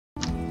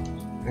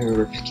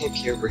We're picking up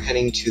here, we're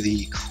heading to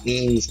the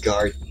Queen's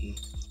Garden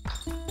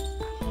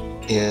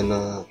in,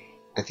 I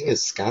think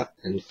it's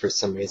Scotland for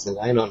some reason.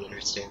 I don't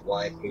understand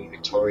why Queen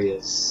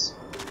Victoria's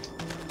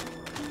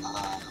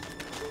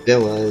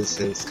villa is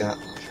in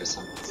Scotland for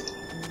some reason.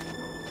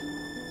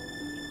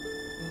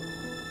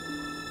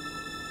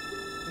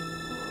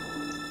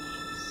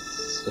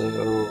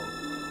 So,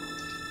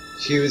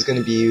 she was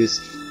gonna use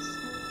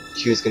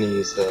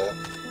the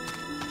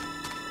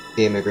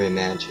immigrant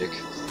magic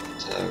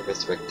to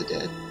resurrect the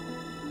dead.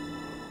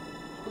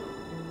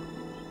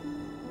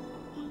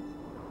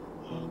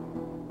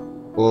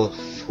 Well,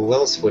 who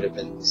else would have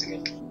been using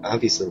it?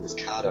 Obviously it was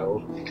Kato,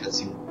 because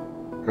he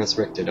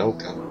resurrected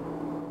Oka.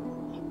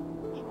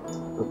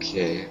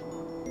 Okay.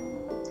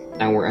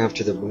 Now we're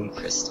after the Rune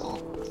Crystal.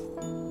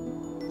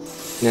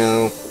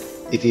 Now,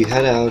 if you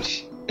head out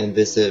and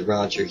visit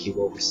Roger, he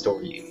will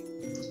restore you.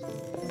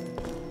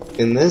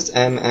 In this,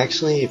 I'm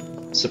actually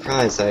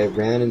surprised I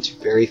ran into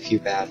very few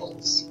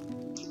battles.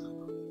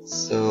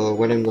 So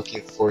what I'm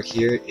looking for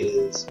here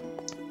is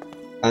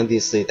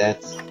obviously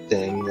that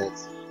thing,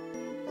 that's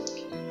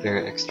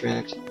Vera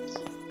extract.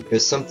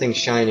 There's something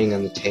shining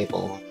on the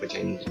table which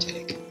I need to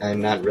take.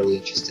 I'm not really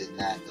interested in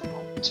that at the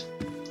moment.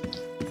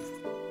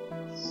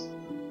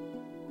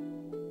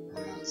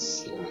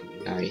 That's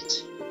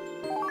night.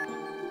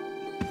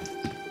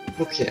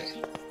 Okay.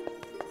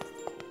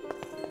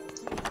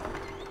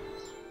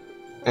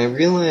 I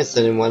realized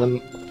that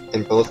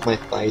in both my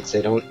fights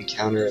I don't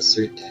encounter a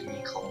certain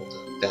enemy called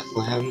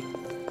Bethlehem.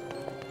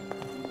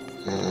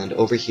 And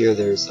over here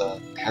there's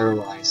a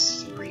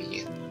Paralyze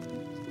 3.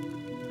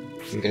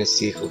 I'm gonna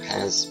see who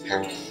has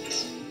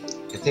Paralyze.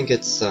 I think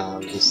it's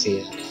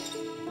Lucia.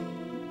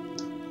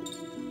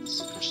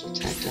 Special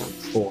attack down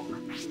 4.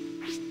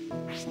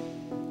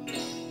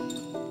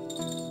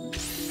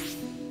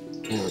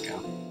 There we go.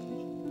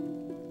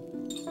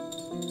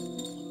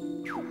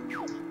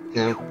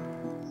 No.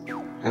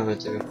 How would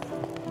do?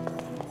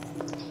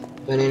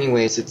 But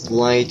anyways, its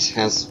light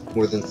has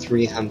more than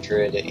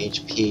 300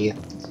 HP,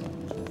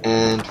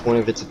 and one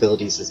of its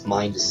abilities is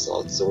Mind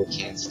Assault, so it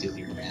can't steal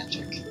your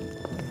magic.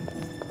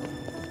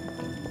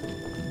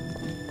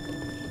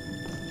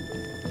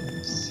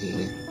 Let's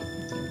see.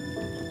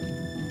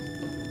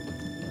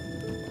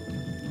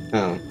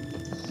 Oh.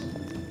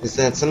 Is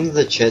that some of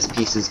the chess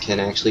pieces can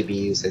actually be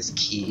used as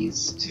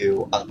keys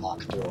to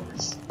unlock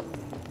doors.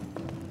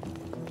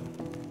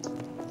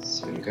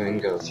 So I'm going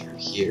to go through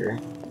here.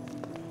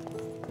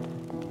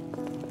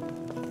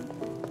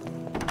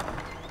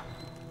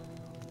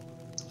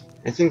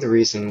 I think the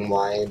reason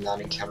why I'm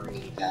not encountering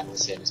any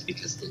battles yet is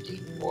because of the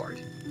Demon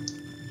Ward.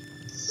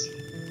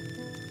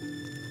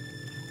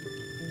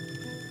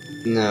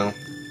 No,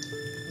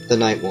 the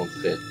knight won't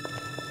fit,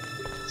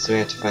 so we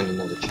have to find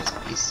another chess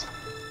piece.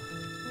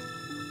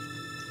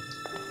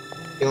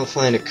 You'll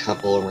find a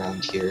couple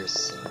around here,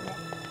 so...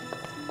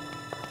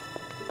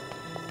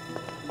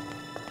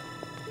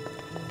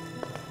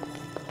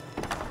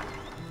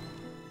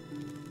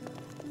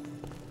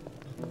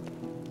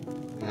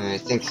 I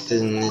think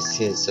then this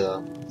is,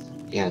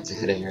 yeah, it's a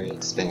hidden area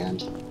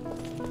expand.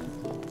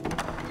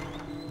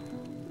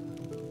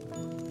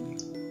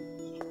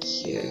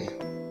 Okay.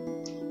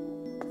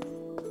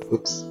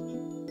 Oops.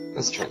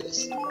 Let's try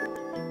this.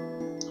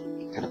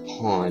 Got a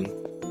pawn.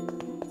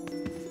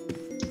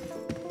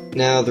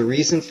 Now, the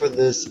reason for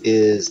this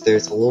is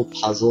there's a little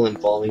puzzle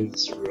involving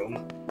this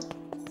room.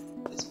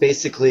 It's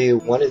basically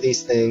one of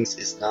these things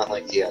is not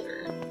like the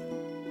other.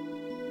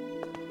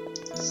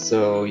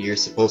 So you're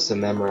supposed to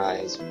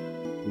memorize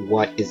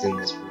what is in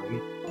this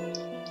room.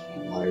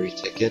 Lottery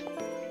ticket.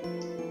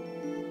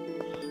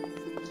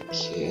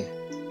 Okay.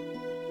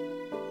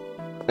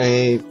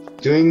 I'm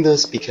doing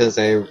this because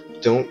I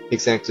don't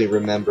exactly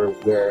remember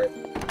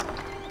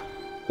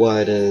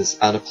what is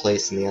out of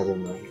place in the other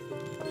room.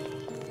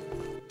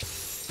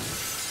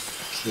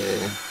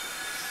 Okay.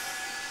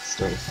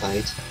 Start a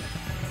fight.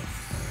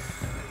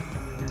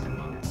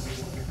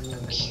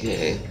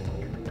 Okay.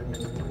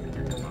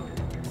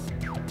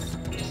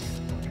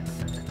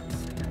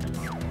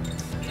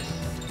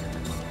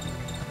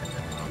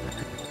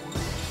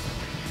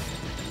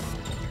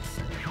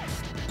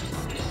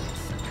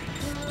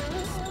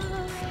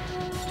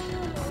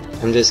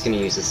 I'm just gonna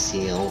use a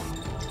seal.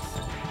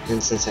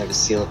 And since I have a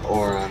seal of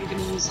aura, I'm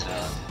gonna use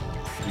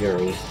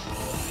Yuri.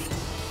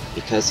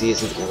 Because he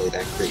isn't really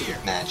that great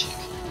at magic.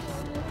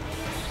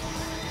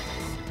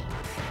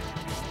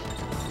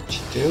 What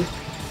you do?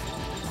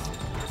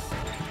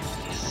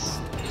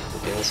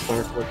 Gale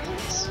Spark, what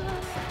else?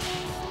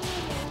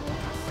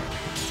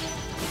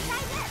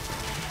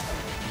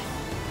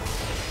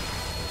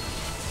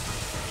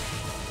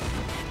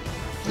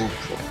 Not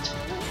quite.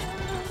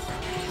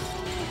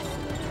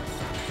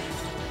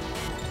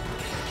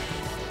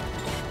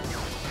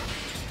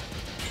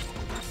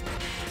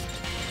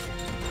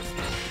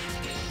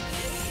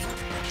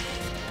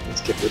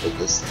 Let's get rid of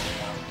this thing.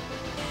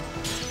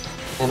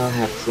 And I'll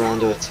have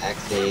Ferrando attack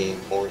the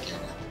Morgan.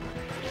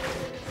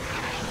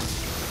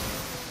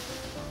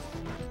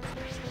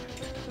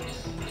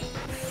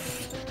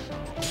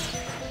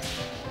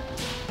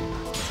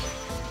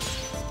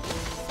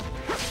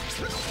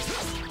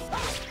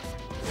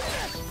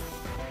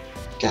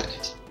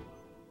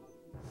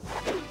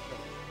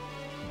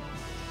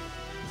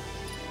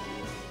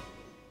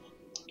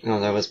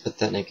 Oh, that was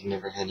pathetic. I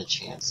never had a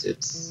chance.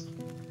 It's...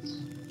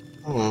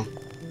 oh well.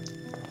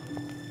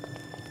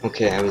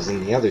 Okay, I was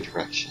in the other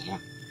direction.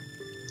 Yep.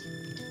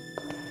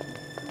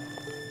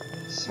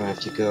 So I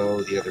have to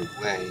go the other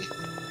way.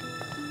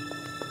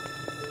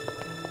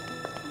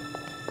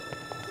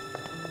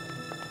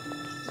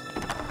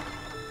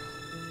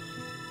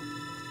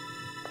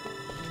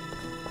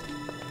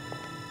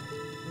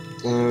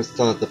 I always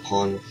thought the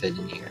pawn would fit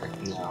in here.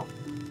 No.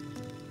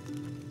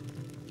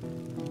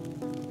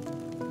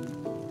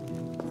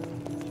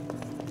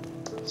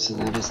 So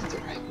that isn't the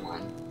right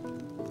one.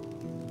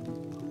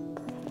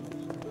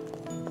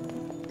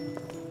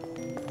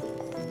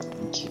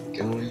 Keep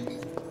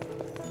going.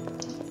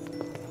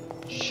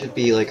 Should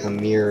be like a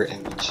mirror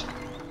image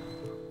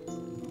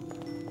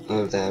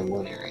of that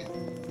one area.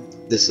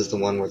 This is the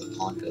one where the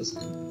pawn goes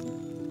in.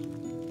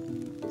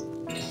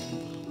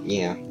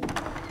 Yeah.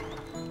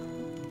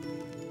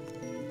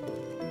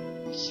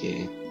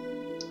 Okay.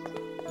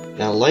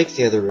 Now, like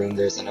the other room,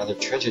 there's another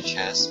treasure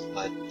chest,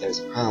 but there's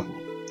a problem.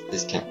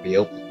 This can't be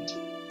opened.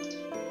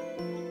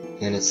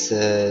 And it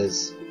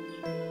says...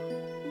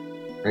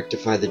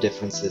 rectify the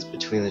differences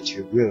between the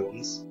two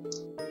rooms.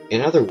 In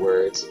other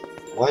words,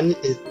 one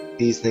is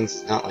these things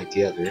is not like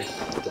the other.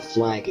 The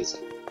flag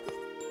isn't.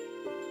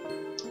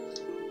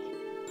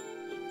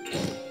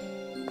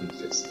 Let me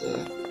fix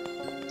the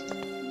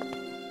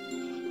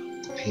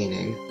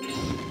painting.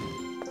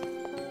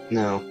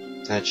 No,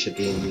 that should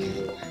be in the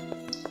other way.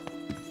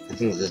 I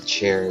think the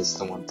chair is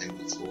the one thing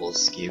that's a little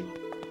askew.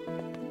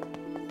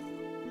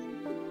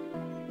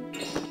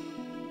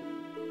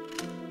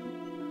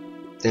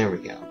 There we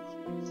go.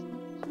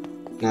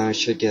 Now I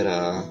should get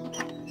a...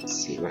 let's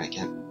see what I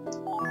get.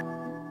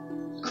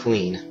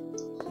 Queen.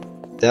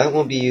 That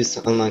will be used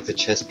to unlock the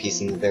chess piece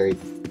in the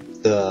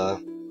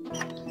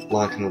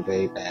lock him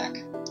away back.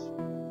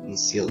 And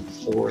seal the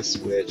force,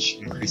 which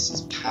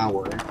increases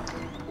power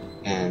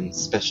and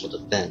special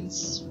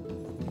defense.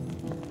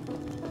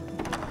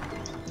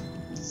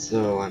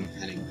 So I'm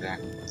heading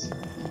backwards.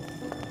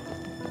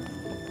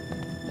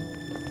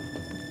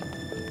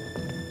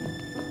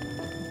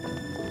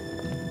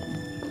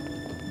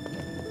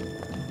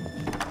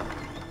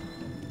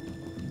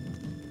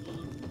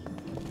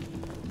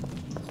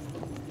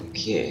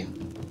 Okay.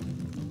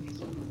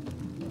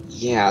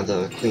 Yeah,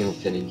 the queen will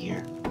fit in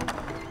here.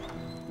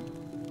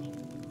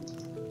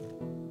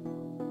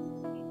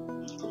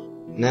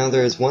 Now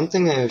there's one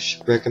thing I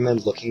should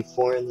recommend looking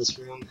for in this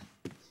room.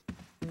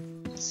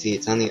 Let's see,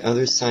 it's on the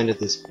other side of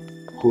this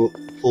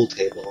pool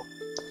table.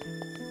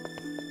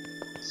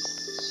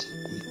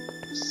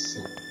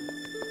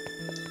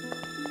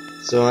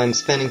 So I'm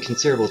spending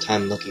considerable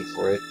time looking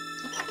for it.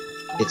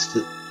 It's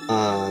the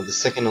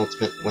second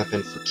ultimate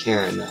weapon for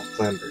Karen,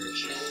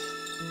 Flamberge,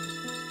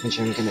 which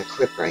I'm gonna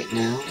equip right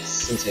now,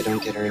 since I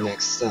don't get her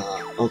next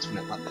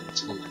ultimate weapon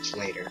until much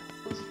later.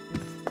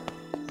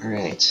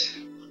 Alright.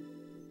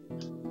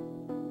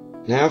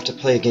 Now I have to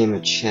play a game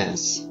of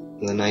chess.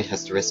 The knight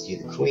has to rescue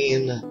the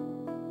queen,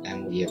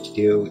 and what you have to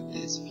do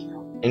is, if you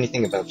know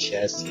anything about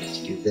chess, you have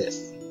to do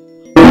this.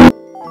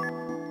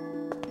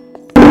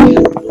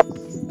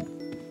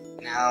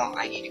 Now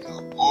I need to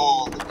go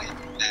all the way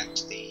back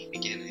to the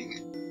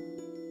beginning.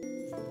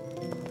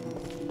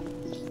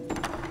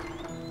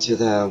 To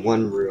the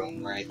one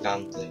room where I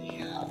found the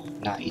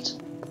knight.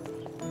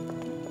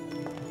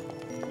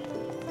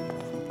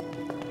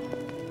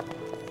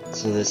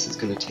 So this is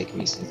going to take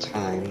me some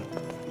time.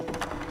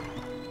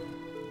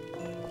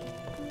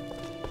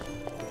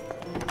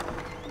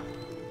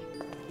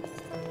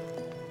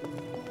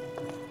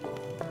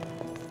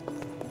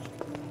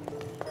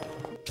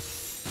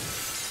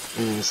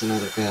 And there's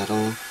another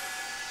battle.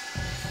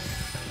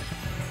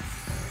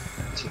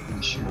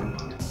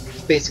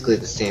 Basically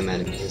the same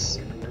enemies.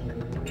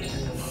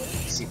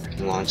 Let's see if I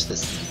can launch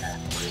this thing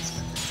backwards.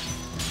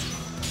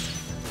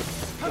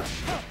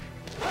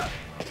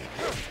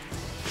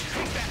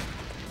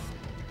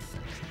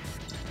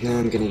 Now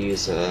I'm gonna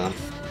use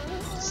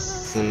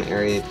some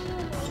area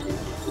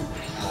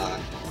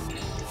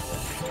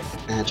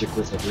magic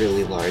with a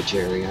really large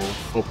area.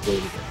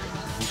 Hopefully.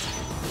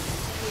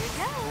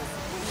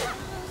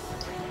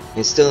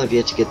 I still have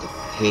yet to get the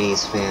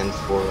Hades fan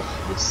for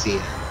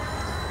Lucia,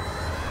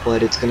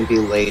 but it's gonna be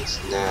late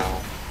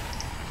now.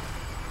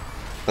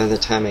 By the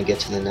time I get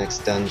to the next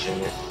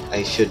dungeon,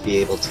 I should be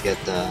able to get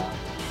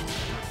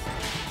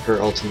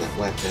her ultimate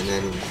weapon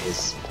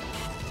anyways.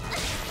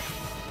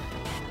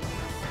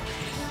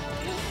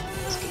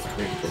 Let's get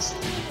rid of this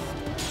thing.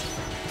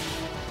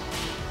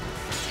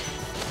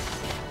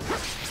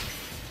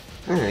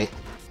 Alright.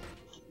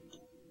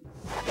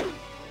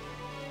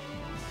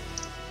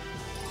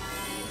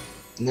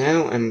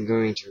 Now I'm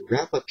going to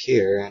wrap up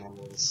here, and I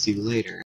will see you later.